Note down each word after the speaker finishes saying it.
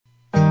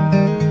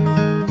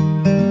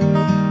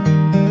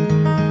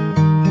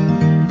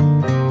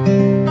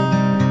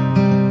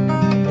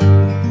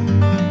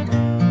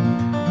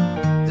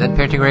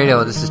Parenting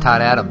Radio. This is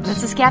Todd Adams.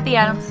 This is Kathy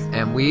Adams.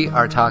 And we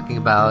are talking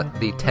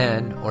about the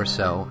 10 or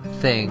so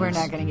things. We're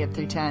not going to get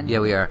through 10. Yeah,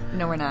 we are.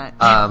 No, we're not.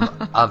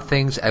 Of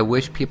things I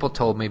wish people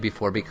told me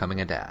before becoming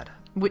a dad.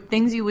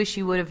 Things you wish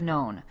you would have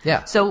known.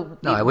 Yeah. So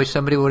I wish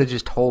somebody would have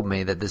just told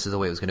me that this is the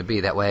way it was going to be.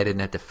 That way I didn't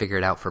have to figure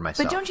it out for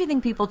myself. But don't you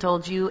think people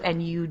told you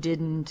and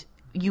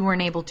you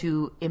weren't able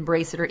to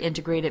embrace it or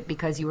integrate it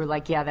because you were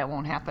like, yeah, that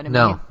won't happen to me?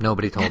 No,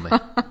 nobody told me.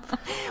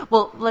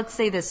 Well, let's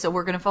say this. So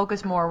we're going to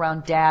focus more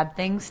around dad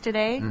things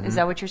today. Mm-hmm. Is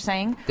that what you're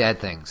saying? Dad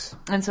things.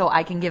 And so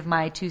I can give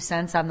my 2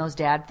 cents on those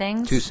dad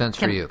things? 2 cents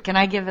for you. Can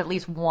I give at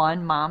least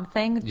one mom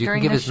thing during the show? You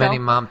can give as many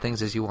mom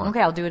things as you want. Okay,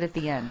 I'll do it at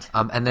the end.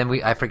 And then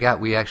I forgot,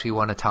 we actually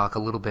want to talk a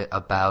little bit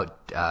about,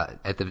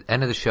 at the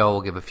end of the show,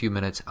 we'll give a few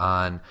minutes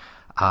on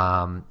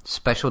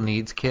special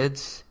needs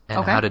kids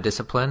and how to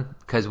discipline,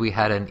 because we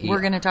had We're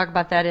going to talk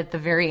about that at the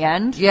very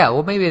end? Yeah,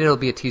 well, maybe it'll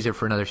be a teaser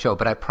for another show,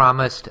 but I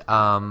promised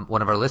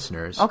one of our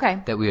listeners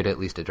that we would at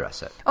least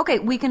address it. Okay,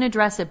 we can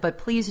address it, but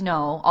please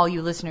know, all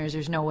you listeners,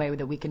 there's no way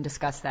that we can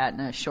discuss that in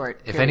a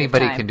short period If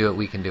anybody of time. can do it,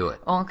 we can do it.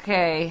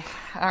 Okay,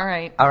 all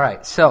right. All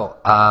right, so,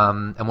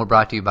 and we're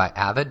brought to you by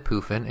Avid,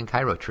 Poofin, and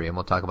ChiroTree, and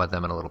we'll talk about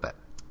them in a little bit.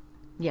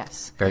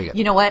 Yes. Very good.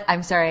 You know what?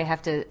 I'm sorry I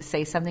have to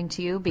say something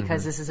to you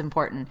because this is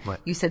important.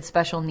 What? You said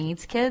special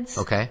needs kids.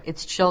 Okay.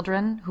 It's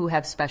children who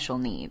have special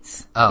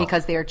needs. Oh.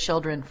 Because they are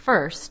children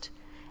first,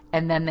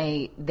 and then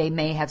they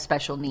may have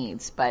special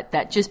needs. But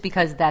that just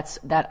because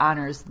that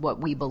honors what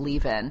we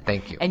believe in.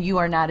 Thank you. And you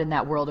are not in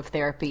that world of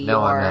therapy.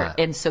 No, I'm not.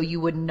 And so you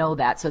wouldn't know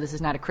that. So this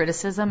is not a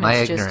criticism. My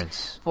it's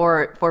ignorance. Just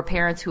for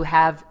parents who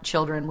have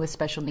children with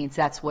special needs,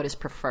 that's what is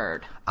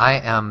preferred. I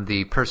am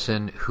the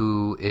person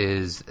who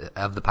is,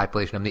 of the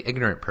population, I'm the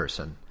ignorant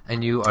person.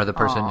 And you are the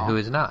person who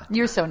is not.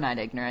 You're so not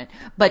ignorant.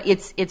 But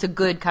it's a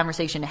good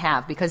conversation to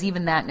have, because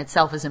even that in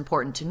itself is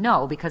important to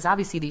know, because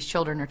obviously these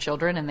children are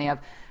children and they have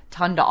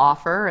ton to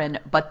offer,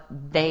 but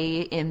they,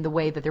 in the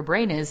way that their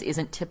brain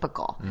isn't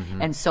typical. Mm-hmm.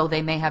 And so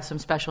they may have some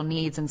special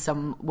needs and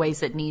some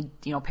ways that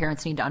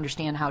parents need to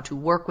understand how to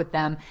work with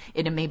them.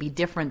 It may be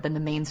different than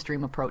the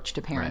mainstream approach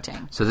to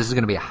parenting. Right. So this is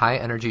going to be a high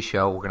energy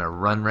show. We're going to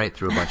run right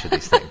through a bunch of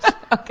these things.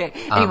 Okay.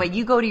 Anyway,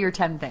 you go to your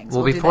 10 things.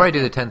 Well, before I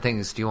do the 10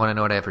 things, do you want to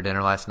know what I had for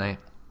dinner last night?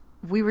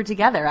 We were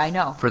together, I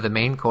know. For the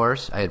main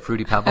course, I had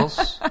Fruity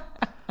Pebbles,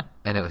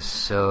 and it was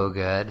so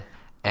good.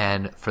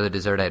 And for the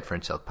dessert, I had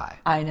French silk pie.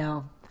 I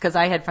know, because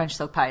I had French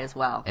silk pie as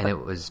well. And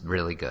it was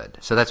really good.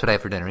 So that's what I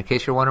had for dinner. In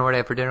case you're wondering what I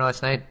had for dinner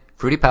last night,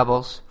 Fruity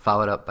Pebbles,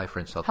 followed up by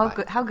French silk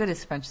pie. How good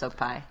is French silk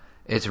pie?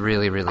 It's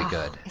really, really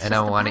good. And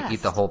I want to eat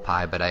best. the whole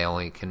pie, but I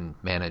only can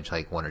manage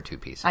like 1 or 2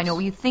 pieces. I know.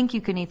 You think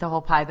you can eat the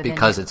whole pie, but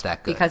because it's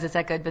that good. Because it's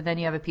that good, but then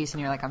you have a piece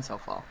and you're like, I'm so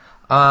full.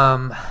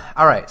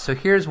 All right, so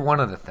here's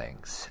one of the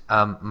things.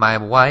 My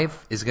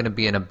wife is going to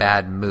be in a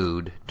bad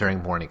mood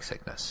during morning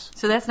sickness.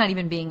 So that's not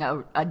even being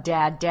a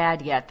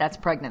dad yet. That's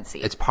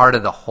pregnancy. It's part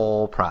of the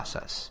whole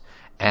process.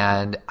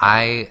 And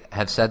I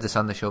have said this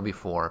on the show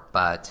before,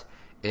 but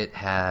that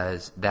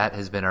has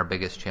been our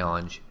biggest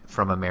challenge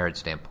from a marriage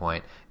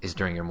standpoint, is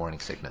during your morning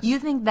sickness. You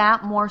think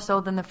that more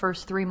so than the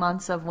first 3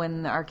 months of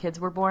when our kids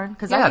were born?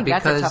 Because I think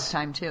that's a tough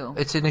time too.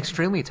 It's an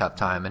extremely tough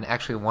time. And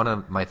actually one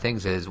of my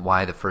things is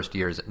why the first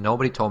year is,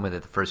 nobody told me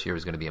that the first year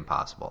was going to be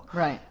impossible.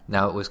 Right.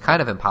 Now, it was kind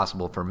of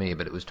impossible for me,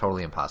 but it was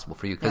totally impossible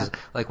for you. Because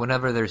like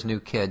whenever there's new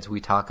kids, we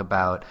talk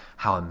about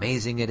how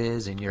amazing it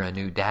is and you're a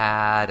new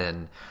dad,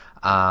 and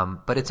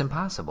but it's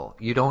impossible.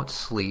 You don't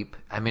sleep.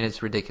 I mean,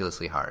 it's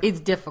ridiculously hard. It's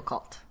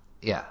difficult.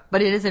 Yeah.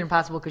 But it isn't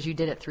impossible because you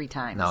did it 3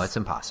 times. No, it's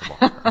impossible.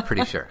 I'm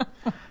pretty sure.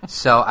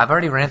 So I've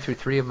already ran through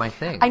 3 of my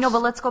things. I know,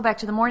 but let's go back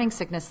to the morning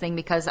sickness thing,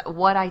 because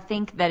what I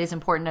think that is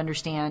important to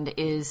understand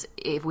is,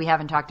 if we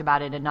haven't talked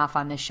about it enough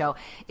on this show,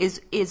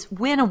 is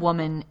when a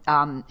woman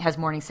has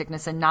morning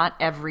sickness, and not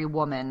every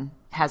woman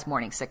has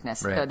morning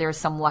sickness. Right. There are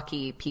some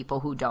lucky people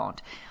who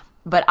don't.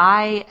 But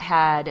I've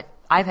had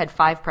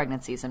 5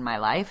 pregnancies in my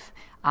life.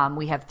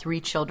 We have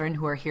 3 children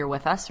who are here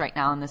with us right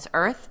now on this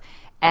earth.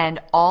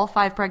 And all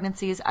 5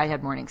 pregnancies, I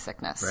had morning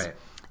sickness. Right.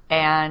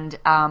 And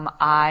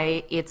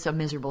it's a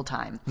miserable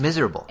time.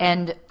 Miserable.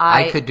 And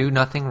I could do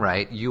nothing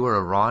right. You were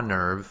a raw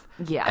nerve.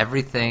 Yeah.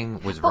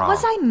 Everything was but wrong.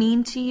 Was I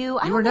mean to you?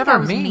 You were never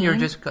mean. You're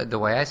just, the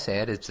way I say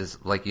it, it's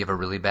just like you have a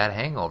really bad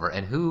hangover.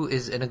 And who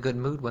is in a good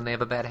mood when they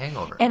have a bad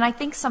hangover? And I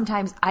think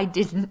sometimes I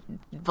didn't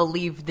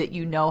believe that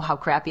you know how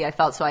crappy I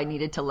felt, so I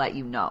needed to let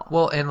you know.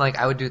 Well, and like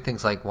I would do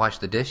things like wash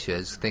the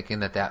dishes,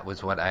 thinking that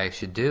was what I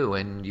should do,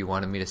 and you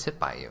wanted me to sit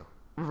by you.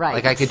 Right.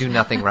 Like I could do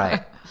nothing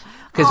right.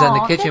 Because then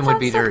the kitchen would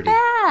be dirty.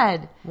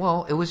 Bad.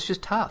 Well, it was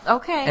just tough.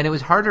 Okay. And it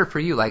was harder for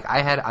you. Like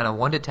I had, on a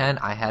 1 to 10,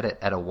 I had it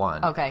at a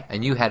 1. Okay.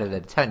 And you had it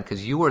at a 10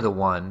 because you were the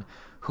one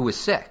who was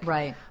sick.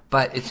 Right.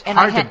 But it's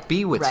hard to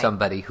be with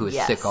somebody who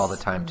is sick all the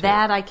time too.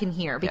 That I can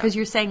hear, because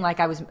you're saying like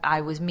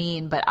I was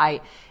mean, but I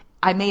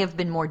may have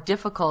been more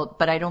difficult,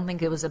 but I don't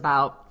think it was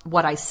about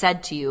what I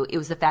said to you. It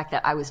was the fact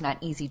that I was not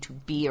easy to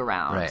be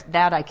around. Right.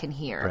 That I can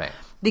hear. Right.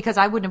 because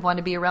I wouldn't have wanted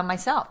to be around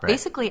myself. Right.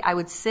 Basically, I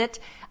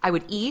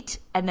would eat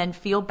and then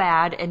feel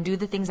bad and do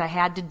the things I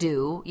had to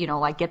do,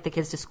 like get the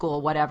kids to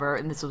school, whatever.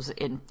 And this was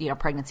in,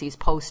 pregnancies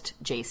post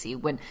JC.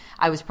 When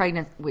I was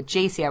pregnant with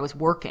JC, I was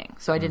working.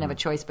 So I didn't have a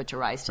choice but to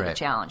rise to the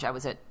challenge. I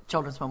was at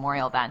Children's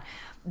Memorial then.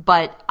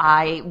 But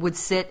I would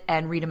sit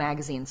and read a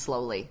magazine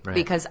slowly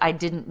because I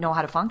didn't know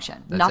how to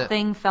function.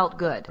 Nothing felt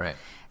good. Right.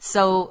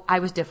 So I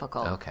was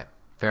difficult. Okay.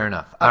 Fair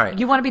enough. All right.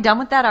 You want to be done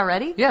with that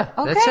already? Yeah,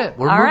 okay. That's it.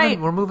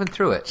 We're moving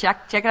through it.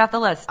 Check it off the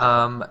list.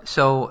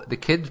 So the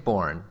kid's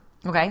born.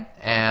 Okay.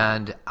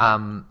 And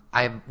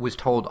I was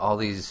told all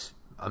these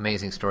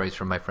amazing stories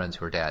from my friends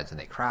who are dads, and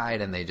they cried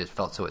and they just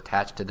felt so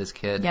attached to this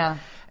kid. Yeah.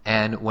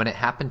 And when it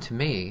happened to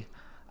me,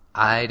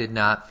 I did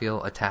not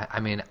feel attached. I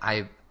mean,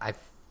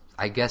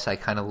 I guess I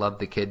kind of loved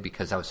the kid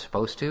because I was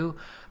supposed to,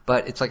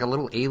 but it's like a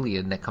little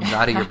alien that comes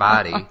out of your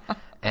body.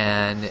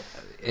 And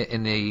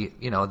in the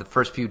the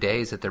first few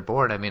days that they're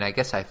born, I mean, I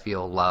guess I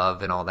feel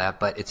love and all that,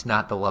 but it's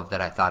not the love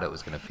that I thought it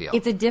was going to feel.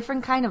 It's a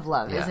different kind of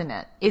love, isn't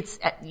it? It's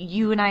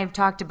you and I have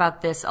talked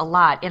about this a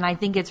lot, and I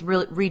think it's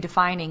really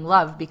redefining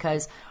love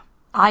because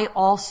I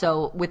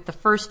also, with the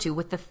first two,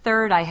 with the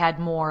third, I had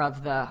more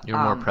of the. You're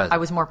more present. I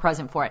was more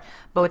present for it,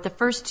 but with the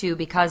first two,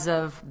 because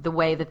of the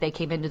way that they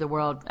came into the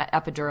world,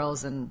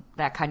 epidurals and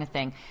that kind of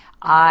thing,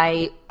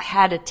 I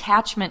had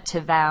attachment to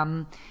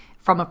them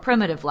from a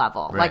primitive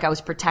level. Like I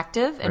was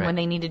protective, and when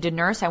they needed to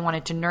nurse, I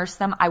wanted to nurse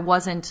them. I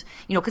wasn't,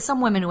 because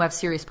some women who have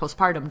serious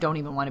postpartum don't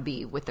even want to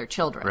be with their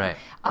children. Right.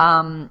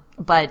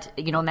 But,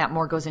 and that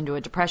more goes into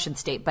a depression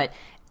state. But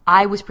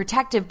I was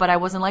protective, but I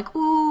wasn't like,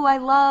 ooh, I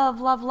love,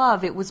 love,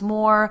 love. It was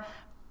more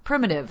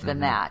primitive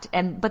than that.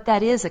 But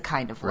that is a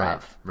kind of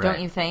love, don't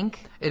you think?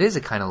 It is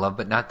a kind of love,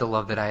 but not the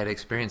love that I had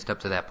experienced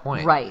up to that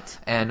point. Right.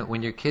 And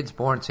when your kid's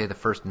born, say the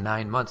first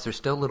 9 months, they're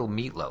still little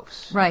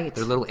meatloafs. Right.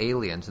 They're little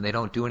aliens, and they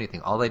don't do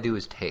anything. All they do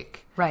is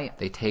take. Right.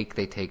 They take,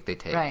 they take, they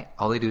take. Right.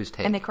 All they do is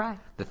take. And they cry.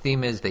 The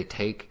theme is they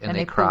take, and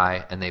they poop.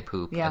 cry, and they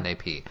poop, and they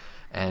pee.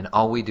 And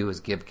all we do is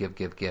give, give,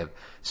 give, give.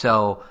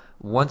 So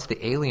once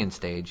the alien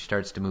stage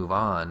starts to move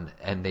on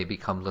and they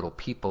become little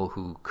people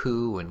who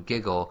coo and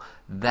giggle,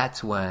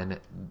 that's when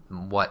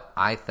what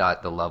I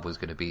thought the love was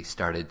going to be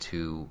started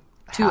to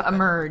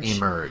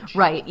emerge.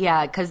 Right,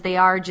 yeah, because they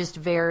are just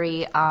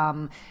very,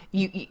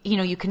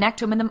 you connect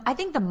to them. And I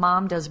think the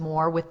mom does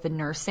more with the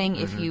nursing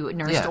if you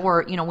nursed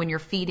or, when you're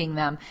feeding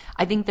them.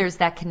 I think there's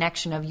that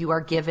connection of you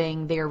are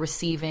giving, they're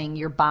receiving,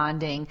 you're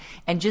bonding.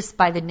 And just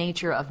by the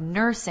nature of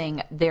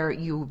nursing,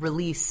 you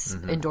release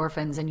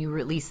endorphins and you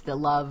release the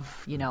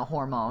love,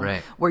 hormone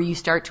where you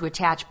start to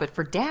attach. But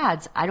for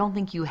dads, I don't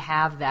think you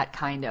have that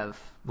kind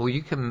of... Well,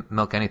 you can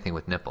milk anything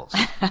with nipples.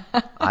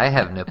 I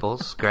have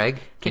nipples. Greg,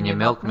 can you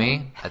milk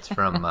me? That's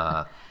from...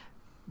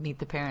 Meet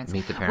the Parents.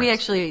 Meet the Parents. We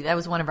actually, that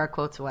was one of our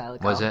quotes a while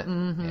ago. Was it?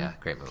 Mm-hmm. Yeah,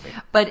 great movie.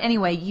 But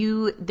anyway,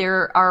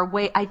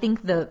 I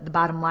think the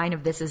bottom line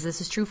of this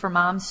is true for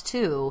moms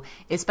too,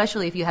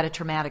 especially if you had a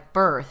traumatic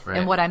birth. Right.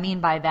 And what I mean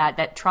by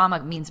that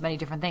trauma means many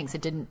different things.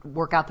 It didn't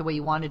work out the way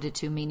you wanted it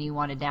to, meaning you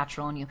wanted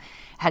natural and you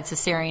had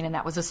cesarean and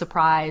that was a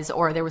surprise,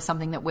 or there was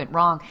something that went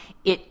wrong.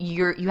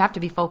 You have to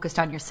be focused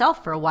on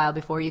yourself for a while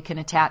before you can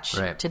attach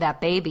to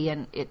that baby,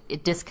 and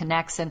it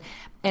disconnects.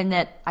 And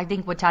that, I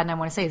think what Todd and I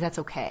want to say is that's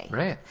okay.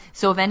 Right.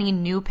 So if any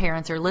new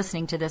parents are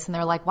listening to this and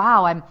they're like,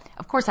 wow,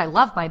 of course I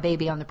love my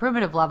baby on the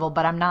primitive level,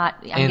 but I'm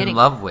getting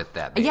love with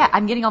that baby. Yeah,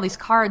 I'm getting all these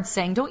cards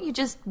saying, don't you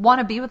just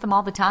want to be with them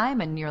all the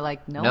time? And you're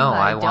like, no,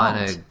 I don't.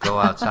 Want to go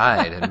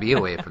outside and be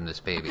away from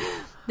this baby.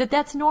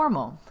 That's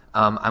normal.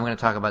 I'm going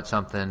to talk about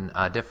something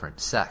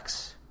different,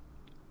 sex.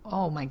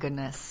 Oh my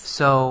goodness.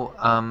 So,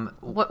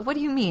 what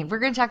do you mean? We're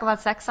going to talk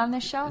about sex on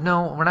this show?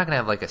 No, we're not going to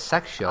have like a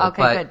sex show.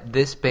 Okay, but good.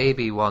 This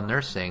baby, while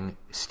nursing,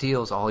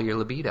 steals all your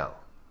libido.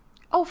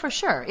 Oh, for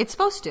sure. It's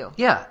supposed to.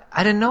 Yeah,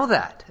 I didn't know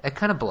that. It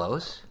kind of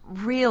blows.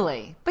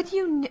 Really? But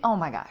oh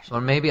my gosh. Or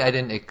maybe I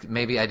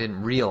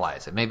didn't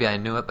realize it. Maybe I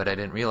knew it, but I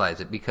didn't realize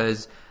it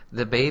because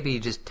the baby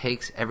just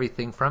takes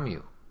everything from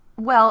you.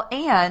 Well,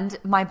 and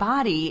my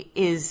body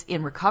is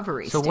in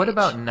recovery So stage. what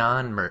about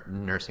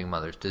non-nursing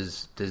mothers?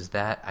 Does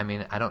that, I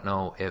mean, I don't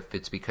know if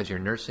it's because you're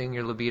nursing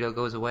your libido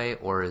goes away,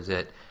 or is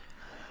it...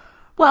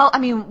 Well, I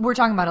mean, we're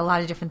talking about a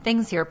lot of different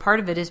things here.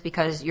 Part of it is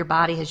because your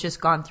body has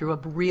just gone through a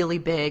really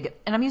big,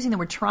 and I'm using the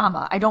word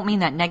trauma. I don't mean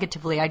that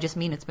negatively. I just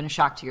mean it's been a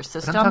shock to your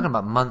system. But I'm talking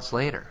about months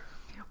later.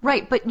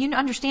 Right, but you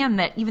understand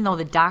that even though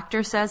the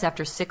doctor says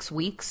after 6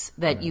 weeks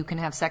that you can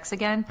have sex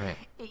again,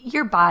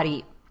 your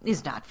body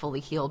is not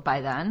fully healed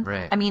by then.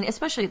 Right. I mean,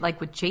 especially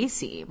like with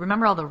JC.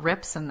 Remember all the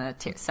rips and the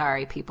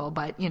sorry people,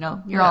 but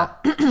you're all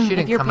she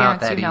didn't your come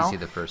parents, out that easy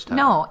the first time.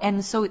 No,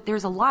 and so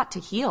there's a lot to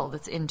heal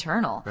that's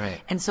internal. Right.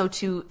 And so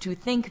to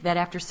think that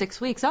after 6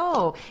 weeks,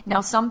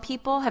 now some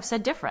people have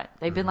said different.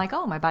 They've been like,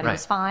 my body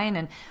was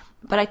fine,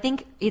 but I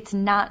think it's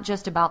not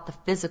just about the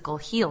physical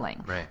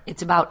healing. Right.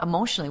 It's about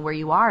emotionally where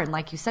you are. And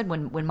like you said,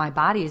 when my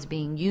body is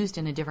being used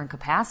in a different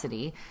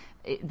capacity,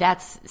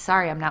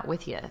 sorry, I'm not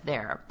with you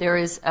there. There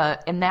is,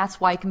 and that's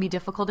why it can be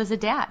difficult as a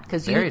dad,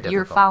 because you're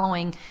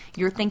difficult.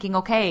 you're thinking,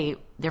 okay,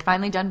 they're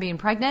finally done being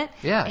pregnant.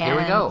 Yeah,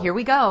 and here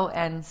we go.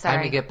 And sorry.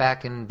 Time to get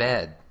back in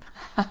bed.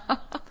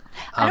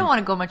 I don't want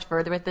to go much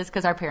further with this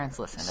because our parents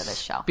listen to this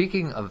show.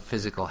 Speaking of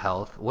physical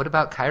health, what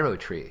about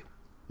ChiroTree?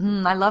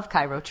 I love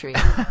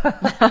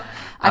ChiroTree.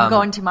 I'm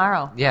going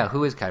tomorrow. Yeah,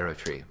 who is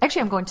ChiroTree?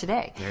 Actually, I'm going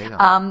today. There you go.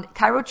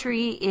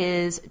 ChiroTree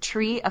is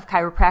Tree of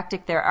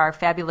Chiropractic. They're our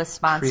fabulous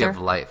sponsor. Tree of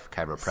Life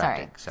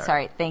Chiropractic.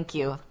 Sorry. Thank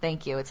you.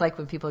 It's like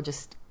when people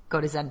just go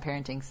to Zen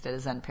Parenting instead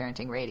of Zen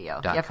Parenting Radio.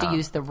 You have to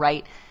use the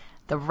right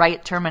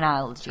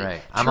terminology. That's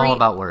right. I'm all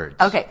about words.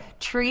 Okay.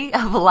 Tree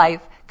of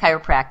Life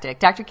Chiropractic.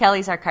 Dr.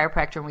 Kelly's our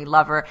chiropractor, and we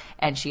love her.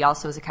 And she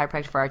also is a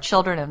chiropractor for our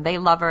children, and they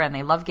love her, and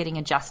they love getting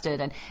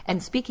adjusted.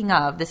 And speaking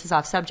of, this is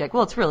off subject.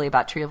 Well, it's really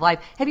about Tree of Life.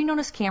 Have you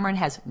noticed Cameron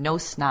has no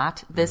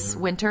snot this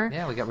winter?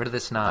 Yeah, we got rid of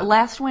the snot.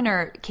 Last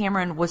winter,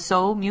 Cameron was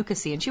so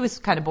mucusy, and she was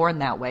kind of born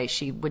that way.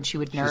 When she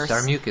would nurse, she was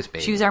our mucus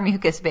baby. She was our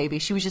mucus baby.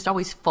 She was just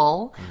always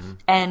full.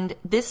 And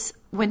this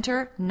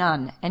winter,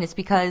 none. And it's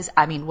because,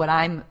 what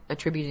I'm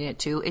attributing it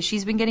to is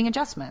she's been getting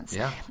adjustments.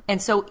 Yeah.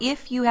 And so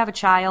if you have a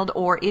child,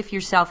 or if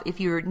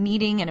you're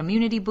needing an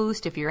immunity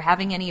boost, if you're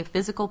having any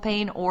physical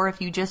pain, or if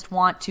you just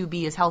want to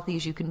be as healthy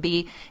as you can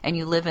be, and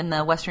you live in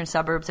the western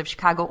suburbs of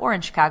Chicago or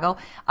in Chicago,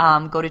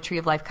 go to Tree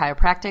of Life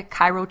Chiropractic,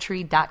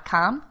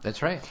 chirotree.com.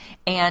 That's right.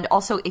 And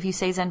also, if you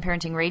say Zen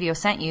Parenting Radio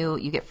sent you,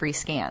 you get free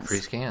scans.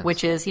 Free scans.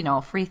 Which is,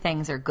 free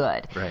things are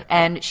good. Right.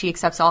 And she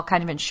accepts all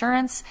kind of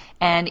insurance.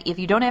 And if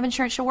you don't have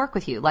insurance, she'll work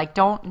with you. Like,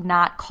 don't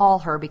not call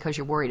her because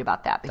you're worried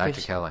about that. Because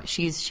Dr. Kelly.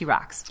 She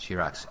rocks. She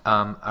rocks.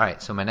 All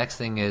right, so my next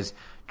thing is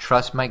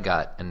trust my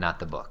gut and not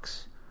the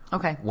books.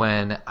 Okay.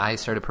 When I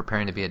started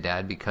preparing to be a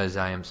dad, because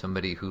I am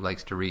somebody who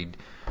likes to read,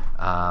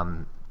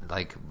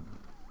 like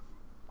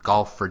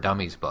Golf for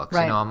Dummies books.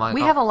 Right. I'm like,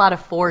 we have a lot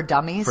of For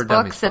Dummies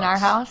books in our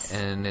house.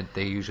 And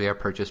they usually are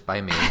purchased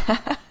by me,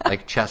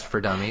 like Chess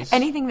for Dummies.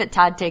 Anything that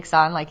Todd takes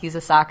on, like he's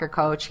a soccer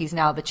coach, he's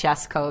now the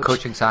chess coach.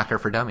 Coaching Soccer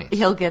for Dummies.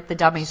 He'll get the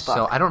Dummies book.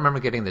 So I don't remember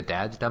getting the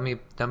dad's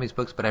dummies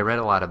books, but I read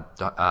a lot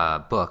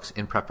of books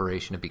in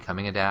preparation of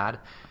becoming a dad.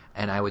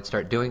 And I would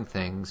start doing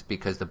things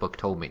because the book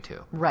told me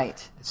to.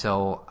 Right.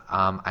 So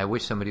I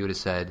wish somebody would have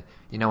said,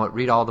 you know what,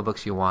 read all the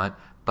books you want,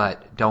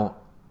 but don't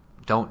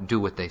do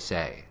what they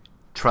say.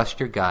 Trust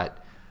your gut.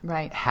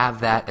 Right.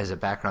 Have that as a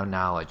background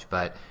knowledge.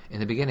 But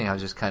in the beginning, I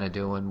was just kind of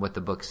doing what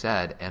the book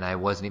said, and I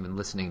wasn't even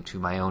listening to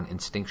my own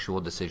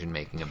instinctual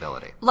decision-making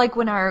ability. Like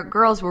when our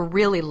girls were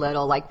really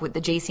little, like with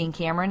the JC and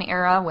Cameron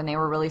era, when they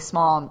were really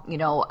small,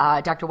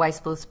 Dr.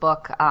 Weissbluth's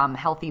book,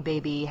 Healthy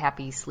Baby,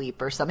 Happy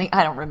Sleep or something.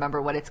 I don't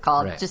remember what it's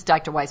called. Right. Just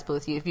Dr.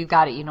 Weissbluth. If you've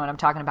got it, you know what I'm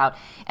talking about.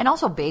 And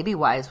also Baby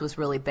Wise was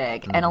really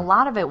big. And a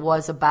lot of it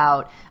was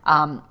about,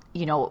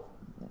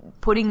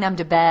 putting them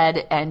to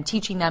bed and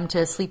teaching them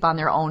to sleep on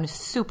their own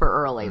super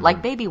early.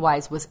 Like Baby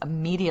Wise was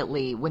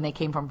immediately when they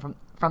came from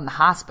the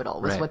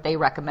hospital was right. what they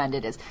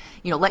recommended is,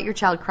 let your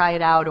child cry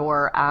it out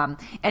or,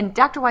 and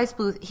Dr.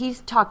 Weissbluth, he's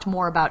talked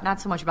more about,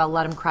 not so much about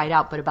let him cry it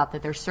out, but about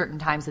that there's certain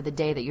times of the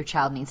day that your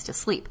child needs to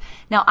sleep.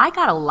 Now, I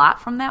got a lot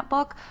from that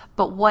book,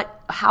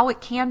 but how it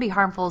can be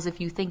harmful is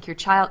if you think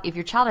if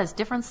your child has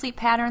different sleep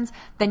patterns,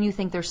 then you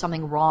think there's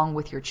something wrong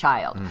with your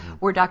child.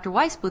 Where Dr.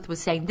 Weissbluth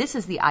was saying this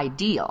is the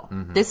ideal.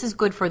 This is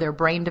good for their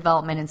brain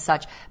development and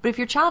such. But if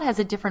your child has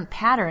a different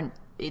pattern,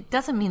 it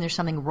doesn't mean there's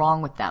something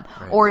wrong with them.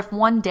 Right. Or if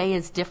one day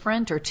is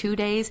different or 2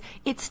 days,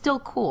 it's still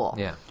cool.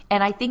 Yeah.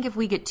 And I think if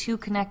we get too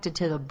connected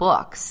to the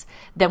books,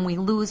 then we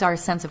lose our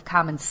sense of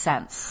common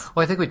sense.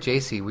 Well, I think with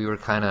JC, we were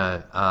kind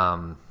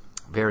of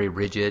very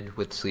rigid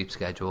with sleep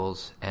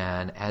schedules.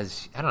 And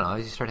as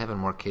you start having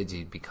more kids,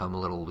 you become a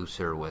little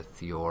looser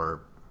with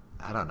your,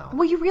 I don't know.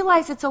 Well, you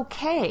realize it's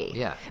okay.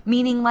 Yeah.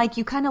 Meaning, like,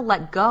 you kind of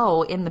let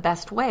go in the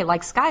best way.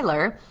 Like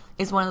Skylar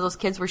is one of those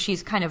kids where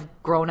she's kind of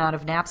grown out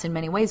of naps in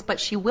many ways, but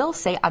she will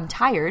say, I'm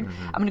tired,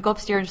 I'm going to go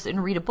upstairs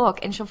and read a book,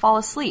 and she'll fall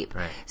asleep.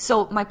 Right.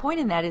 So my point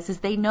in that is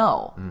they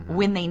know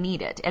when they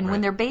need it. And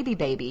when Right. they're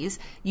babies,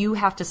 you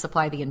have to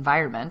supply the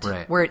environment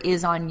Right. where it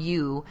is on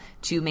you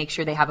to make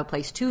sure they have a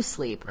place to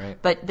sleep. Right.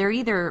 But they're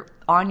either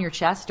on your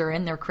chest or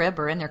in their crib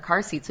or in their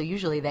car seat, so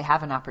usually they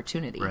have an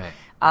opportunity.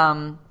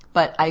 Right.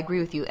 But I agree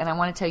with you, and I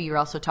want to tell you you're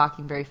also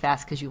talking very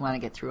fast because you want to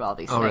get through all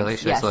these things. Oh, really?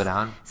 Should I slow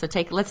down? So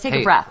let's take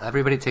a breath.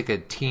 Everybody take a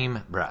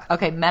team breath.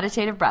 Okay,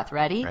 meditative breath.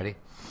 Ready? Ready?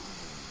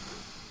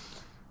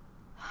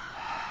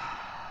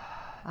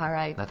 All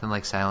right. Nothing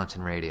like silence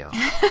in radio.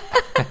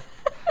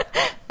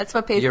 That's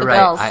what pays You're the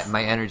right. bills.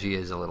 My energy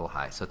is a little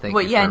high, so thank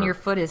Well, you. yeah, for, and your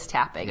foot is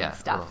tapping yeah, and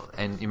stuff. well,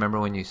 and you remember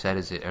when you said,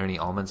 "Is there any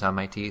almonds on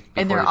my teeth?"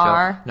 And before there the show?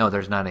 are? No,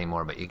 there's not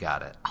anymore, but you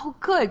got it. Oh,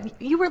 good.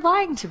 You were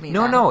lying to me.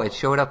 No, then. no, it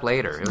showed up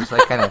later. It was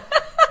like kind of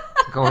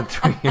going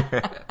through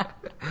here.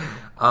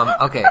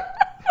 Okay.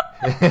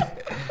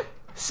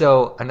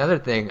 So another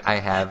thing I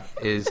have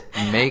is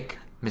make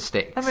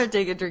mistakes. I'm going to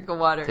take a drink of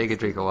water. Take a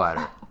drink of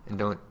water and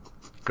don't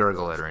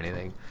gurgle it or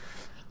anything.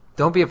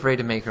 Don't be afraid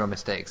to make your own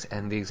mistakes.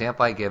 And the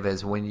example I give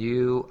is when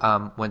you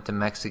went to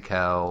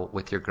Mexico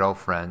with your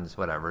girlfriends,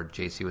 whatever,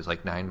 JC was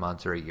like 9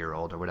 months or a year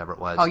old or whatever it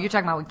was. Oh, you're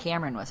talking about when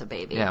Cameron was a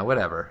baby. Yeah,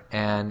 whatever.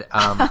 And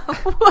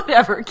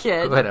whatever,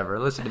 kid. whatever.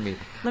 Listen to me.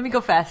 Let me go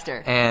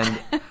faster.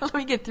 And let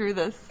me get through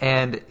this.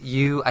 And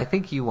I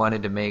think you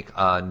wanted to make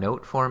a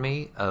note for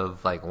me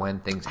of like when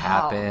things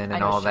happen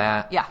and all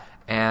that. Yeah.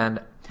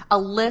 And a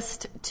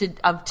list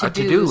of to-dos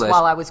to-do list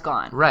while I was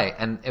gone. Right.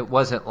 And it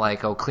wasn't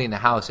like, oh, clean the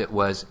house. It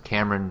was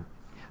Cameron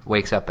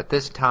wakes up at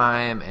this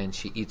time and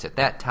she eats at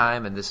that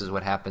time, and this is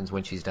what happens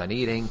when she's done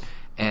eating.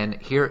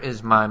 And here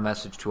is my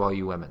message to all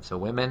you women. So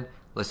women,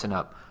 listen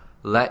up.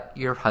 Let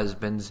your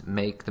husbands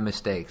make the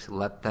mistakes.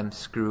 Let them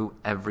screw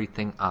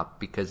everything up,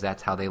 because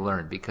that's how they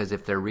learn. Because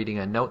if they're reading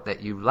a note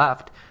that you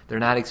left, they're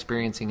not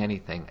experiencing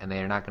anything, and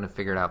they are not going to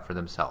figure it out for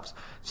themselves.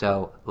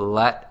 So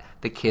let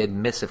the kid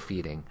miss a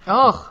feeding.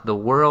 Oh, the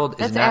world is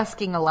that's not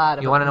asking a lot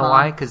of. You want to know Mom.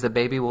 why? Because the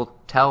baby will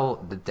tell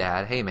the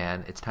dad, "Hey,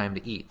 man, it's time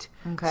to eat."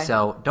 Okay.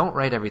 So don't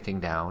write everything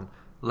down.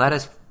 Let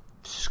us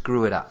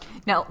screw it up.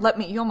 Now,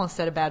 you almost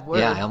said a bad word.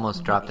 Yeah, I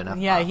almost dropped an F.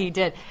 Yeah, he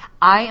did.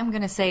 I am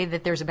going to say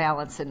that there's a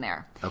balance in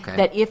there. Okay.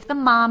 That if the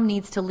mom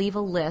needs to leave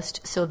a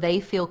list so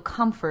they feel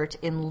comfort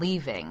in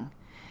leaving,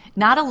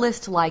 not a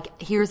list like,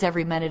 here's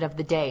every minute of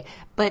the day,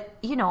 but,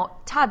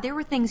 Todd, there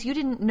were things you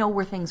didn't know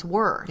where things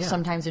were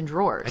sometimes in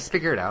drawers. I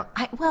figure it out.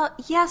 Well,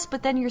 yes,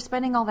 but then you're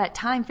spending all that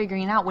time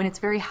figuring it out when it's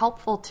very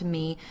helpful to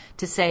me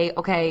to say,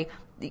 okay,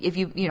 if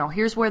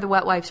here's where the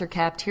wet wipes are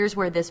kept, here's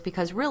where this,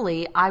 because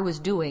really I was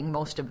doing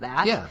most of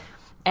that. Yeah.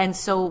 And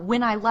so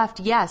when I left,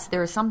 yes,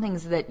 there are some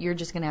things that you're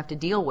just going to have to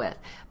deal with.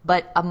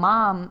 But a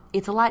mom,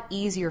 it's a lot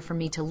easier for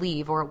me to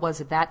leave, or it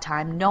was at that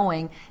time,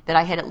 knowing that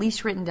I had at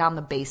least written down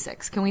the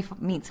basics. Can we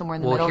meet somewhere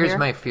in the middle here? Well, here's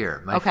my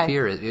fear. My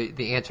fear is,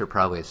 the answer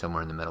probably is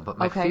somewhere in the middle, but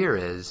my fear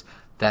is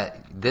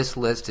that this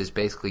list is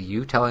basically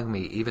you telling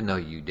me, even though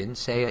you didn't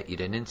say it, you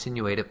didn't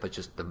insinuate it, but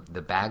just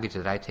the baggage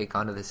that I take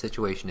onto the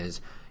situation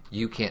is,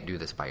 you can't do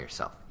this by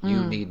yourself.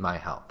 You need my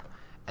help.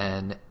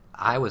 And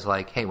I was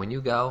like, hey, when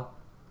you go.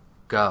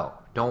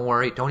 Don't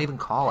worry. Don't even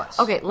call us.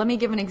 Okay, let me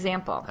give an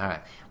example. All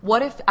right.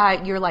 What if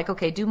you're like,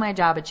 okay, do my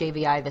job at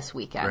JVI this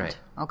weekend. Right.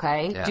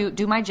 Okay? Yeah.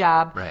 Do my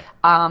job. Right.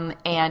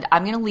 And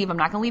I'm going to leave. I'm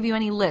not going to leave you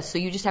any lists, so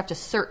you just have to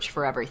search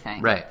for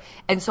everything. Right.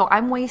 And so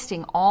I'm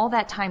wasting all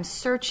that time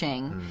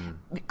searching.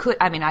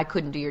 I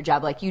couldn't do your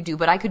job like you do,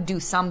 but I could do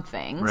some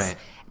things. Right.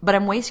 But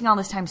I'm wasting all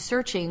this time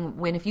searching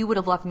when if you would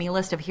have left me a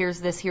list of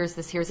here's this, here's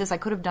this, here's this, I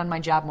could have done my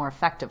job more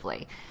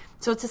effectively.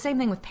 So it's the same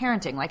thing with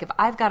parenting. Like if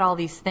I've got all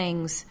these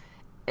things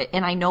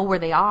and I know where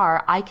they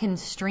are, I can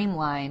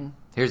streamline.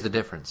 Here's the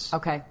difference.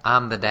 Okay.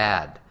 I'm the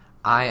dad.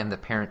 I am the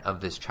parent of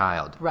this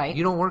child. Right.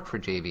 You don't work for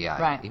JVI.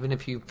 Right. Even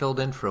if you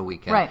filled in for a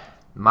weekend. Right.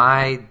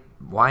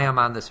 Why I'm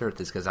on this earth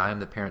is because I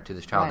am the parent to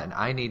this child, Right. and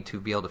I need to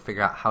be able to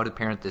figure out how to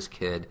parent this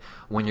kid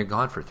when you're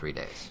gone for 3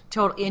 days.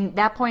 Totally. And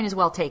that point is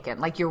well taken.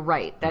 Like, you're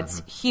right.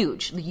 That's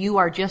huge. You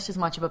are just as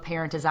much of a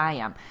parent as I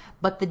am.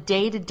 But the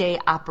day-to-day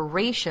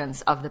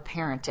operations of the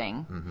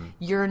parenting,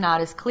 you're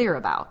not as clear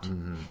about.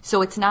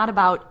 So it's not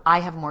about, I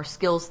have more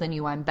skills than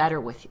you, I'm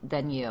better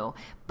than you.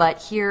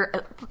 But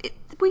here,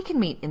 we can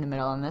meet in the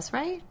middle on this,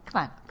 right?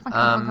 Come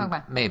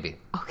on. Maybe.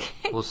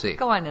 Okay. We'll see.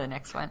 Go on to the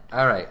next one.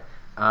 All right.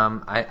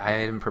 I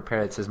didn't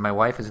prepare. It says, my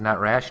wife is not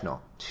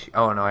rational.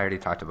 Oh, no, I already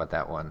talked about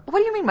that one. What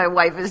do you mean my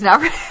wife is not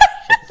rational?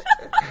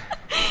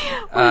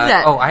 What is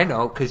that? Oh, I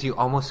know, because you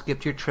almost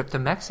skipped your trip to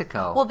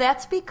Mexico. Well,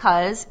 that's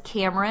because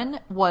Cameron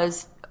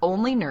was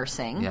only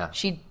nursing. Yeah.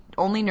 She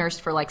only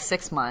nursed for like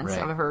 6 months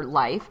Right. of her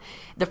life,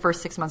 the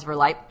first 6 months of her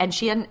life, and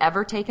she hadn't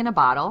ever taken a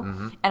bottle.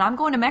 And I'm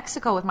going to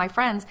Mexico with my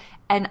friends,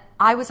 and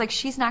I was like,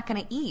 she's not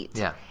going to eat.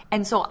 Yeah.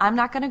 And so I'm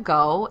not going to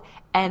go,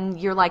 and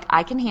you're like,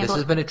 I can handle This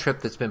has it. been a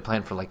trip that's been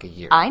planned for like a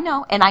year. I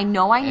know, and I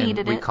know I and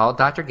needed we it. called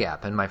Dr.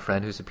 Gappin, my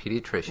friend who's a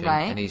pediatrician,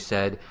 Right. and he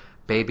said,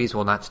 babies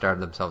will not starve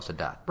themselves to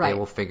death. Right. They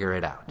will figure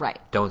it out. Right.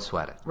 Don't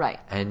sweat it. Right.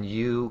 And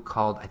you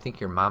called, I think,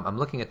 your mom. I'm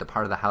looking at the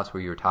part of the house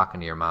where you were talking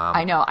to your mom.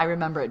 I know, I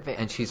remember it.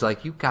 And she's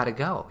like, you got to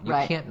go. You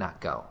Right. can't not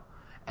go.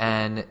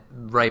 And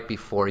right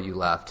before you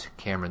left,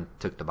 Cameron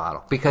took the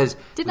bottle. Because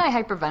Didn't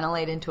I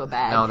hyperventilate into a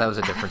bag? no, that was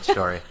a different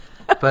story.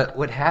 But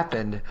what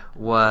happened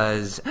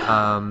was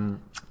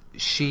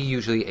she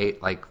usually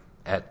ate like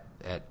at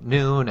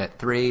noon, at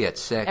 3, at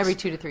 6. Every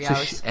 2 to 3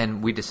 hours.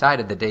 And we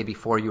decided the day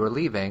before you were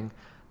leaving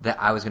that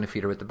I was going to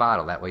feed her with the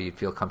bottle. That way you'd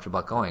feel comfortable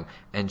about going.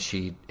 And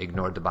she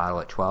ignored the bottle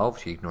at 12.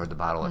 She ignored the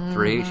bottle at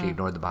 3. She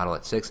ignored the bottle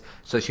at 6.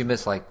 So she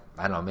missed like,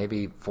 I don't know,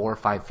 maybe 4 or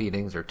 5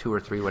 feedings or 2 or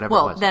 3, whatever it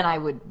Well, was. then I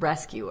would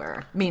rescue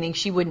her, meaning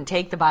she wouldn't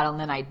take the bottle, and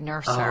then I'd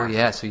nurse her. Oh,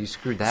 yeah, so you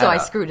screwed that So up. I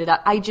screwed it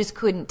up. I just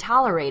couldn't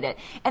tolerate it.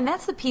 And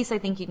that's the piece I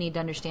think you need to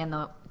understand,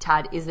 though,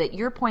 Todd, is that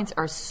your points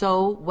are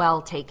so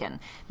well taken.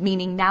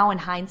 Meaning now in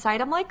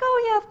hindsight, I'm like,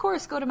 oh, yeah, of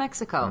course, go to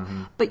Mexico.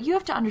 But you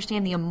have to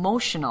understand the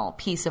emotional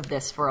piece of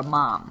this for a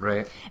mom.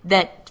 Right.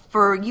 That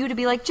for you to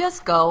be like,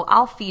 just go,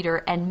 I'll feed her,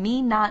 and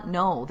me not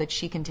know that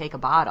she can take a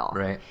bottle.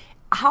 Right.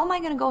 How am I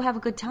going to go have a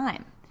good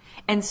time?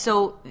 And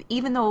so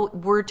even though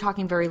we're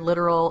talking very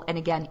literal, and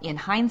again, in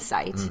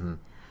hindsight,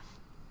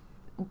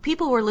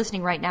 people who are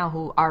listening right now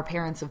who are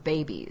parents of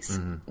babies,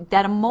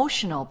 that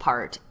emotional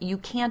part, you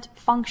can't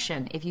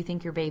function if you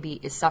think your baby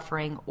is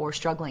suffering or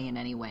struggling in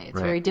any way. It's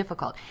Right. very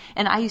difficult.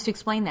 And I used to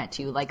explain that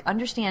to you, like,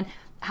 understand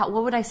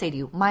what would I say to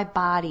you? My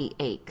body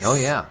aches. Oh,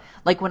 yeah.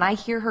 Like when I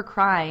hear her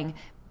crying,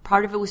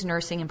 part of it was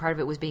nursing and part of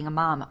it was being a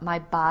mom. My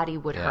body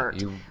would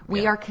hurt.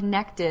 We are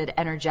connected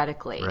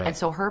energetically. Right. And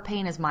so her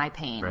pain is my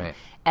pain. Right.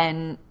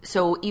 And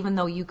so even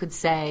though you could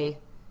say,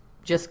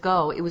 just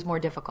go, it was more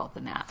difficult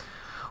than that.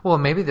 Well,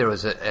 maybe there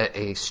was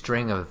a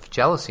string of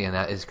jealousy in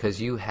that, is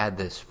because you had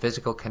this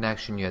physical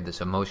connection, you had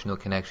this emotional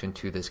connection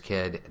to this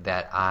kid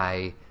that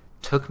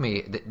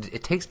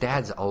it takes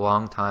dads a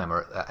long time,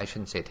 or I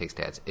shouldn't say it takes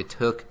dads, it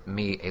took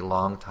me a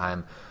long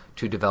time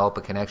to develop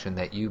a connection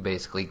that you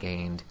basically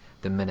gained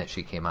the minute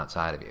she came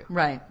outside of you.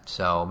 Right.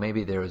 So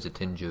maybe there was a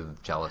tinge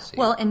of jealousy.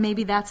 Well, and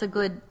maybe that's a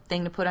good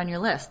thing to put on your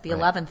list. The Right.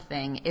 11th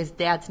thing is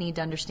dads need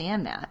to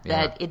understand that.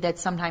 Yeah. That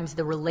sometimes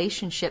the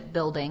relationship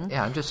building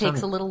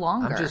takes a little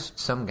longer. I'm just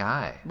some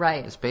guy.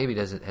 Right. This baby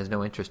has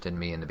no interest in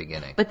me in the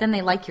beginning. But then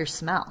they like your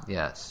smell.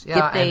 Yes.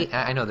 Yeah, If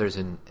I know there's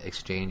an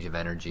exchange of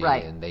energy,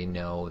 Right. and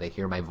they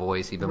hear my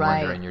voice even when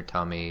Right. they're in your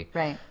tummy.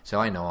 Right. So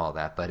I know all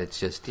that, but it's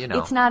just,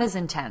 It's not as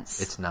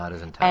intense. It's not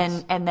as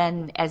intense. And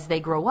then as they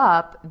grow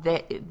up,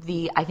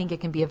 I think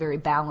it can be a very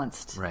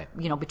balanced, Right.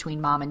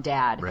 Between mom and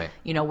dad, Right.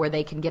 Where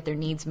they can get their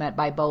needs met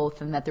by both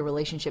and that the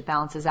relationship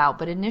balances out.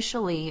 But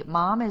initially,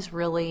 mom is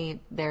really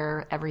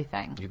their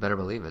everything. You better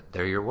believe it.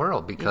 They're your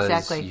world, because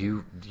Exactly.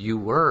 you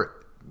were,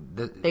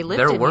 They lived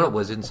their in world you.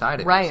 was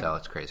inside of Right. you, so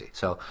it's crazy.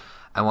 So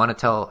I want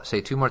to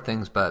say two more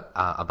things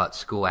about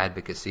school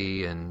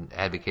advocacy and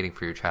advocating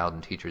for your child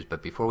and teachers.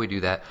 But before we do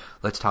that,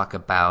 let's talk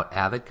about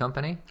Avid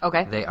Company.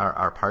 Okay. They are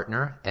our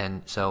partner.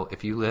 And so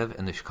if you live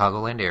in the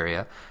Chicagoland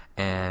area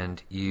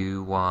and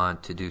you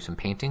want to do some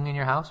painting in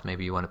your house,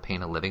 maybe you want to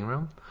paint a living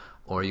room,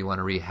 or you want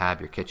to rehab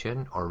your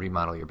kitchen or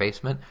remodel your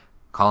basement,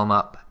 call them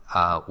up.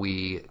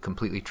 We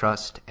completely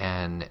trust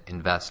and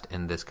invest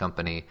in this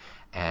company,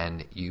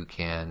 and you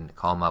can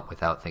call them up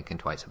without thinking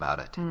twice about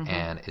it.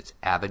 And it's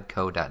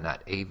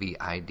avidco.net,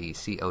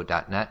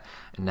 avidco.net.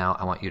 And now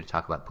I want you to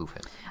talk about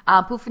Poofin.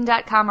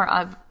 Poofin.com,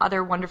 our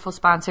other wonderful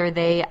sponsor,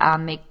 they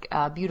make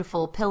a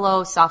beautiful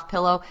pillow, soft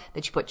pillow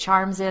that you put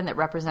charms in that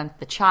represent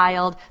the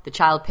child. The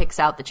child picks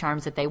out the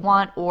charms that they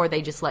want, or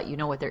they just let you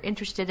know what they're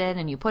interested in,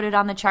 and you put it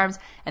on the charms,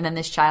 and then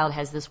this child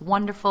has this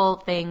wonderful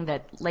thing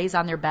that lays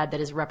on their bed that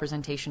is a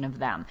representation of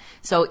them.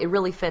 So it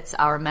really fits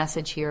our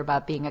message here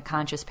about being a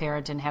conscious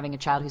parent and having a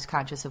child who's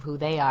conscious of who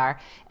they are,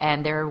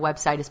 and their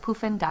website is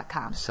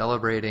poofin.com.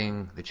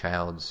 Celebrating the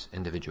child's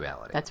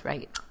individuality. That's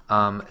right.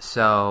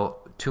 So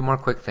two more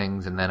quick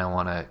things, and then I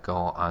want to go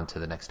on to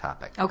the next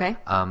topic. Okay.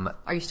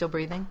 Are you still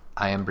breathing?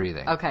 I am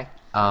breathing. Okay.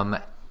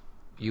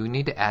 You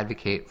need to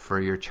advocate for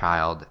your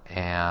child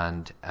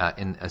and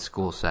in a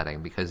school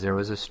setting, because there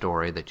was a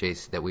story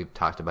that we've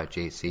talked about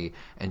JC,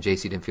 and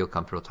JC didn't feel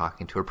comfortable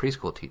talking to her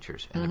preschool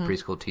teachers, and the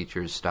preschool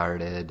teachers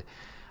started.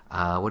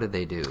 What did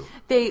they do?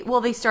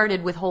 They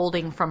started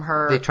withholding from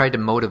her. They tried to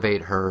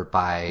motivate her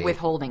by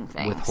withholding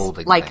things.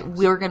 Like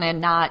we're going to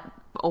not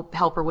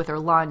help her with her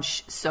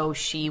lunch so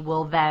she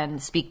will then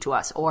speak to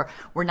us, or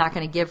we're not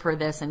going to give her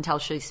this until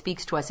she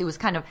speaks to us. It was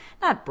kind of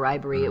not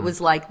bribery. It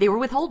was like they were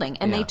withholding,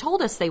 and they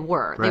told us they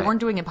were. Right. They weren't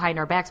doing it behind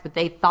our backs, but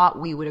they thought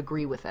we would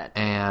agree with it.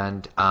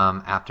 And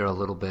after a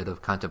little bit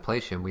of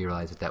contemplation, we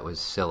realized that was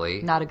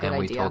silly. Not a good idea. And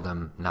we idea. told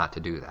them not to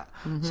do that.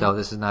 So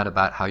this is not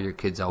about how your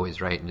kid's always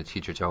right and the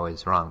teacher's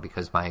always wrong,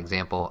 because my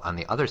example on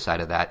the other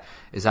side of that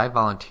is I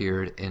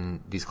volunteered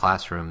in these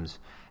classrooms,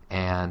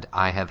 and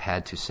I have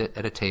had to sit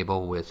at a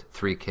table with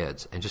 3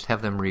 kids and just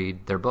have them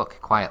read their book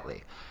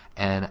quietly.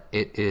 And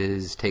it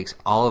takes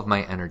all of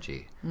my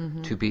energy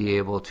to be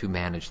able to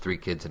manage 3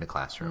 kids in a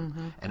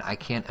classroom. And I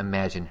can't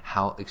imagine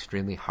how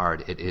extremely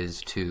hard it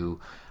is to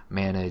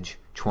manage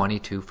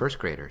 22 first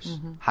graders.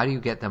 How do you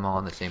get them all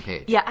on the same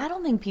page? Yeah, I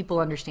don't think people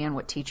understand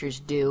what teachers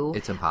do.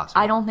 It's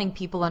impossible. I don't think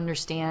people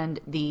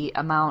understand the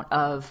amount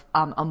of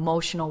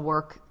emotional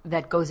work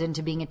that goes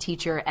into being a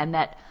teacher, and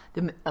that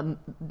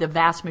the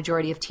vast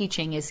majority of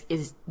teaching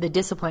is the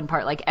discipline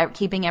part, like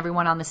keeping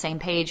everyone on the same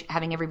page,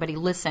 having everybody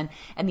listen,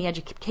 and the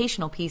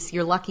educational piece,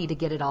 you're lucky to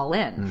get it all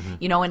in.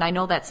 And I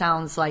know that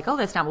sounds like, oh,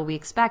 that's not what we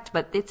expect,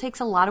 but it takes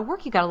a lot of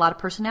work. You got a lot of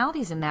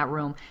personalities in that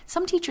room.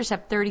 Some teachers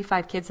have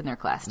 35 kids in their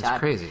class, Todd. It's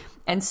crazy.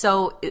 And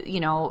so,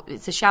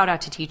 it's a shout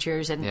out to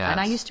teachers. And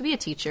I used to be a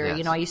teacher.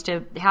 Yes. I used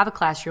to have a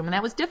classroom, and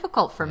that was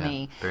difficult for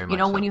me. Very much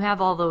When so. you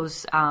have all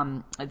those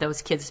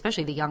kids,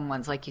 especially the young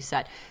ones, like you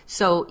said.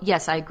 So,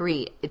 yes, I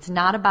agree. It's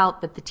not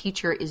about that the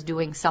teacher is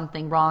doing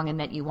something wrong and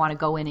that you want to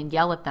go in and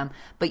yell at them,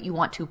 but you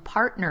want to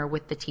partner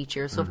with the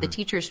teacher. So if the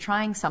teacher is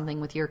trying something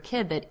with your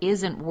kid that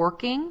isn't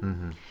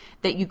working,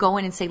 that you go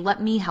in and say,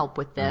 let me help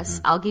with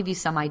this. I'll give you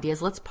some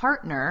ideas. Let's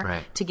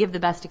partner to give the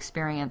best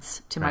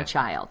experience to my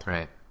child.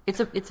 Right.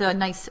 It's a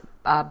nice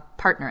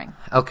partnering.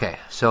 Okay,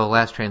 so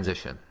last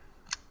transition.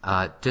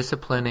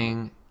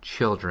 Disciplining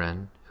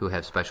children who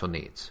have special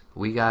needs.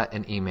 We got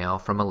an email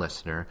from a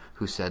listener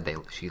who said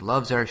she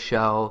loves our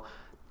show.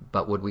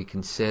 but would we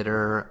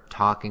consider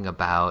talking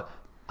about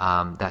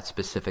that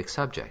specific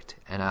subject?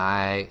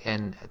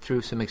 And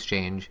through some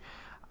exchange,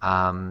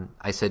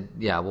 I said,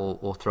 yeah,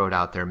 we'll throw it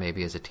out there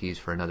maybe as a tease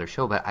for another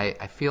show. But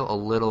I feel a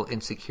little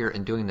insecure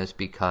in doing this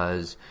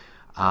because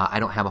I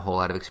don't have a whole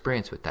lot of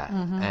experience with that.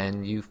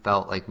 And you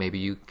felt like maybe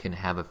you can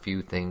have a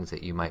few things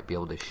that you might be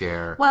able to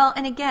share. Well,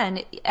 and again,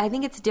 I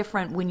think it's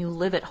different when you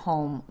live at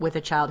home with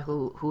a child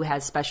who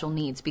has special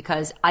needs,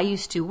 because I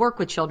used to work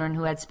with children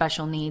who had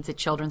special needs at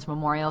Children's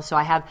Memorial, so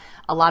I have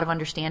a lot of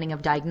understanding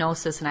of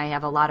diagnosis and I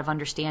have a lot of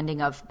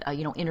understanding of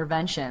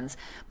interventions.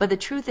 But the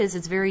truth is,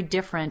 it's very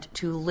different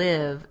to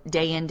live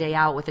day in, day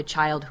out with a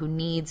child who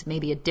needs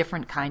maybe a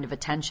different kind of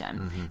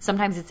attention.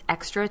 Sometimes it's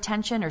extra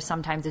attention, or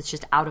sometimes it's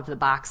just out of the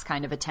box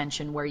kind of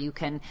attention where you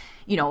can,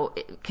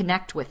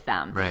 connect with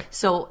them. Right.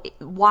 So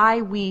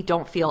why we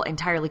don't feel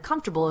entirely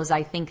comfortable is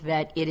I think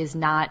that it is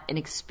not an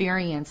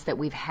experience that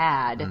we've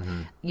had,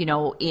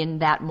 in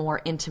that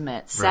more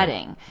intimate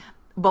setting. Right.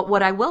 But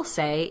what I will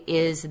say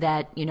is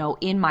that,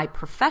 in my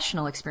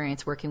professional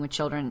experience working with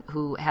children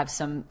who have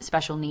some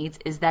special needs,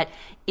 is that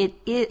it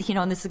is,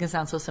 and this is going to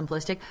sound so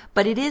simplistic,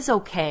 but it is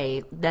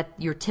okay that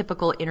your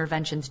typical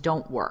interventions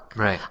don't work.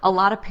 Right. A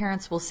lot of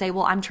parents will say,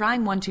 well, I'm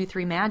trying 1, 2,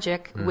 3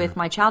 magic with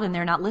my child and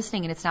they're not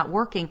listening and it's not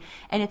working.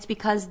 And it's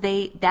because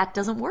that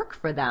doesn't work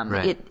for them.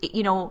 Right.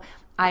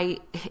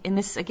 And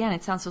this, again,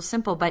 it sounds so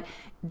simple, but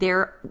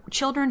they're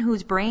children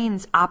whose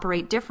brains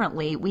operate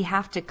differently. We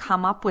have to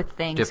come up with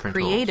things,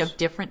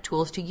 different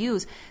tools to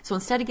use. So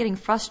instead of getting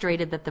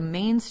frustrated that the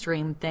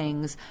mainstream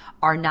things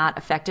are not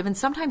effective, and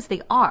sometimes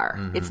they are,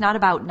 it's not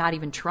about not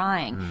even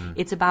trying.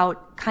 It's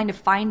about kind of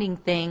finding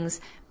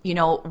things,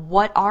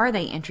 what are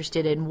they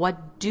interested in?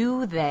 What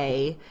do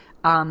they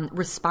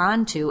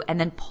respond to, and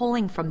then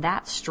pulling from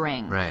that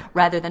string,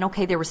 rather than,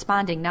 okay, they're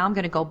responding, now I'm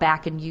going to go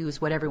back and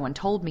use what everyone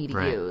told me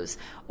to use,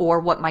 or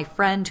what my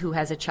friend who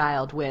has a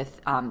child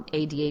with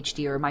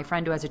ADHD, or my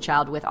friend who has a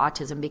child with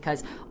autism,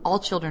 because all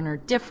children are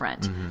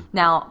different.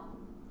 Now,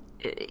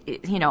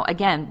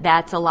 again,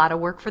 that's a lot of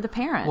work for the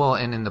parent. Well,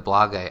 and in the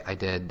blog I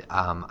did,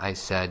 I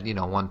said,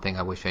 one thing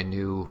I wish I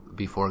knew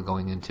before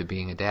going into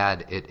being a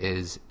dad, it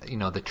is,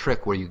 the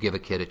trick where you give a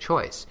kid a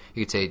choice.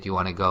 You could say, do you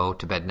want to go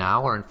to bed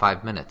now or in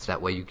 5 minutes?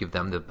 That way you give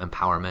them the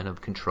empowerment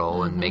of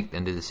control and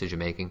the decision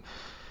making.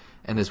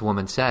 And this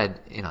woman said,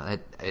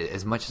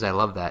 as much as I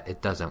love that,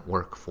 it doesn't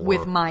work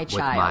with my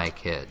child, with my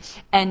kids.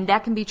 And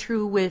that can be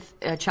true with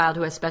a child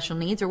who has special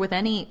needs, or with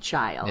any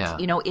child.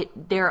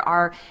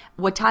 Yeah.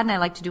 What Todd and I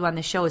like to do on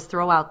the show is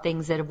throw out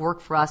things that have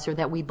worked for us or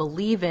that we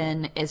believe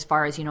in, as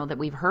far as, that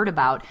we've heard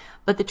about.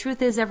 But the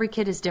truth is, every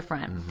kid is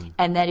different.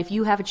 And that if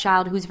you have a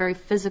child who's very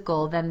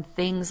physical, then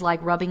things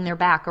like rubbing their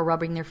back or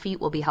rubbing their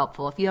feet will be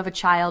helpful. If you have a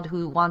child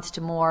who wants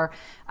to more,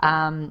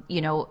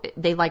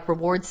 they like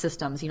reward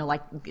systems,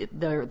 like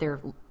their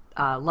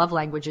love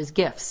language is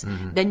gifts,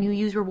 then you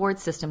use reward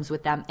systems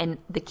with them. And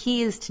the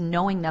key is to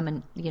knowing them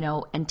and,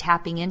 and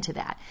tapping into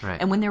that. Right.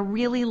 And when they're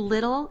really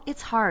little,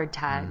 it's hard,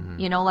 Todd.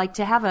 Like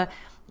to have a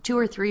 2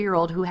 or 3 year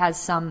old who has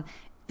some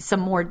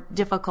more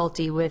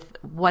difficulty with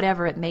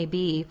whatever it may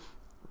be,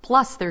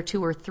 plus they're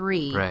 2 or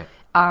 3.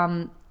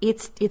 Right.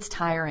 It's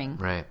tiring,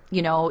 right?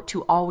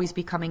 To always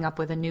be coming up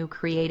with a new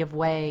creative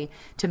way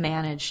to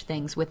manage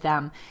things with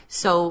them.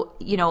 So,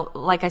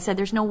 like I said,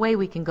 there's no way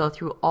we can go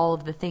through all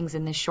of the things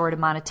in this short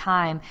amount of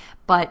time,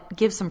 but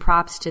give some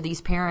props to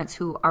these parents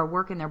who are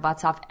working their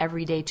butts off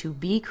every day to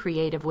be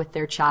creative with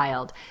their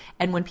child.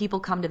 And when people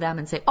come to them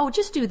and say, "Oh,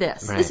 just do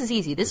this. Right. This is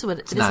easy. This is what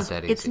it's not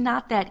that easy." It's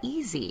not that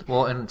easy.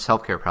 Well, and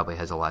self-care probably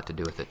has a lot to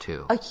do with it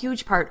too. A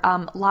huge part.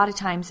 A lot of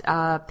times,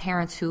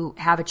 parents who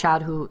have a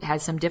child who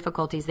has some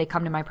difficulties, they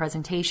come to my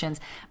presentations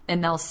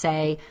and they'll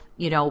say,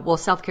 well,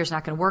 self-care is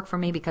not going to work for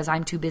me because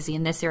I'm too busy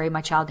in this area. My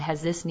child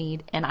has this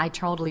need. And I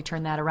totally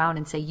turn that around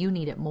and say, you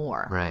need it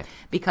more. Right.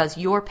 Because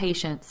your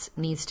patience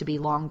needs to be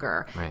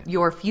longer. Right.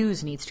 Your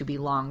fuse needs to be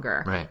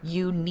longer. Right.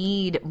 You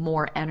need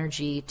more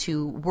energy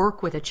to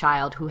work with a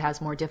child who has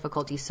more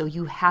difficulty. So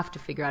you have to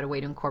figure out a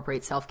way to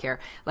incorporate self-care.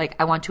 Like,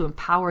 I want to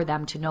empower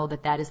them to know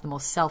that that is the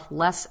most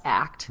selfless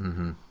act.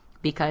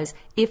 Because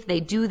if they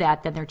do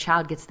that, then their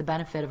child gets the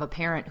benefit of a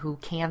parent who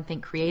can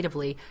think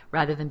creatively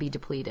rather than be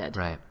depleted.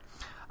 Right.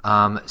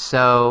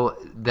 So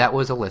that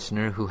was a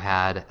listener who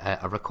had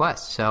a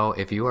request. So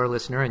if you are a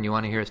listener and you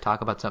want to hear us talk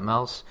about something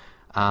else,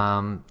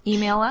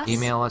 email us.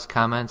 Email us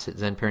comments at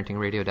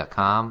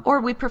zenparentingradio.com.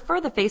 Or we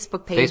prefer the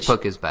Facebook page.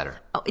 Facebook is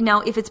better.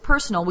 Now, if it's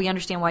personal, we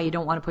understand why you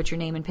don't want to put your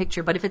name and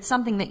picture, but if it's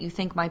something that you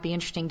think might be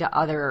interesting to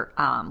other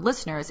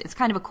listeners, it's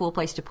kind of a cool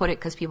place to put it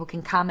because people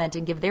can comment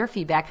and give their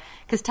feedback,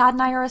 because Todd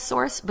and I are a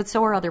source, but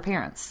so are other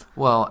parents.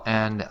 Well,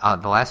 and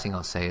the last thing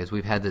I'll say is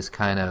we've had this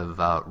kind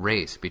of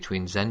race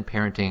between Zen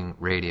Parenting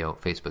Radio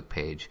Facebook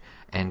page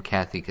and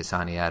Kathy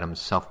Kasani Adams'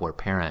 Self-Aware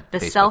Parent. The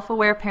Facebook.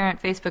 Self-Aware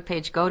Parent Facebook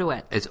page. Go to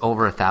it. It's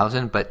over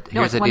 1,000, but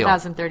No, here's it's the deal.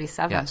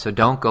 1,037. Yeah, so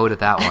don't go to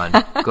that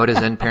one. Go to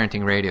Zen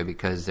Parenting Radio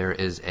because there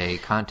is a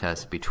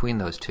contest between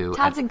those two.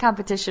 Todd's in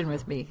competition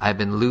with me. I've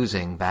been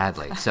losing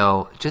badly.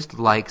 So just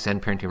like Zen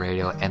Parenting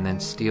Radio and then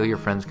steal your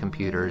friends'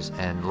 computers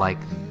and like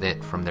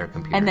it from their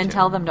computer. And then too.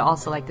 tell them to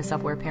also like the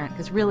Self-Aware Parent,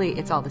 because really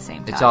it's all the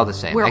same. It's Todd. all the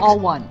same. We're all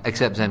one.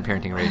 Except Zen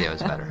Parenting Radio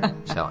is better.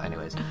 So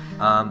anyways,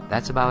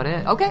 that's about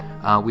it. Okay.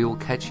 We will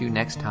catch you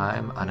next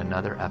time on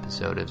another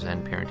episode of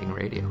Zen Parenting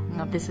Radio.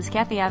 No, this is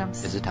Kathy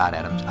Adams. This is Todd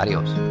Adams.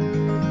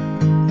 Adios.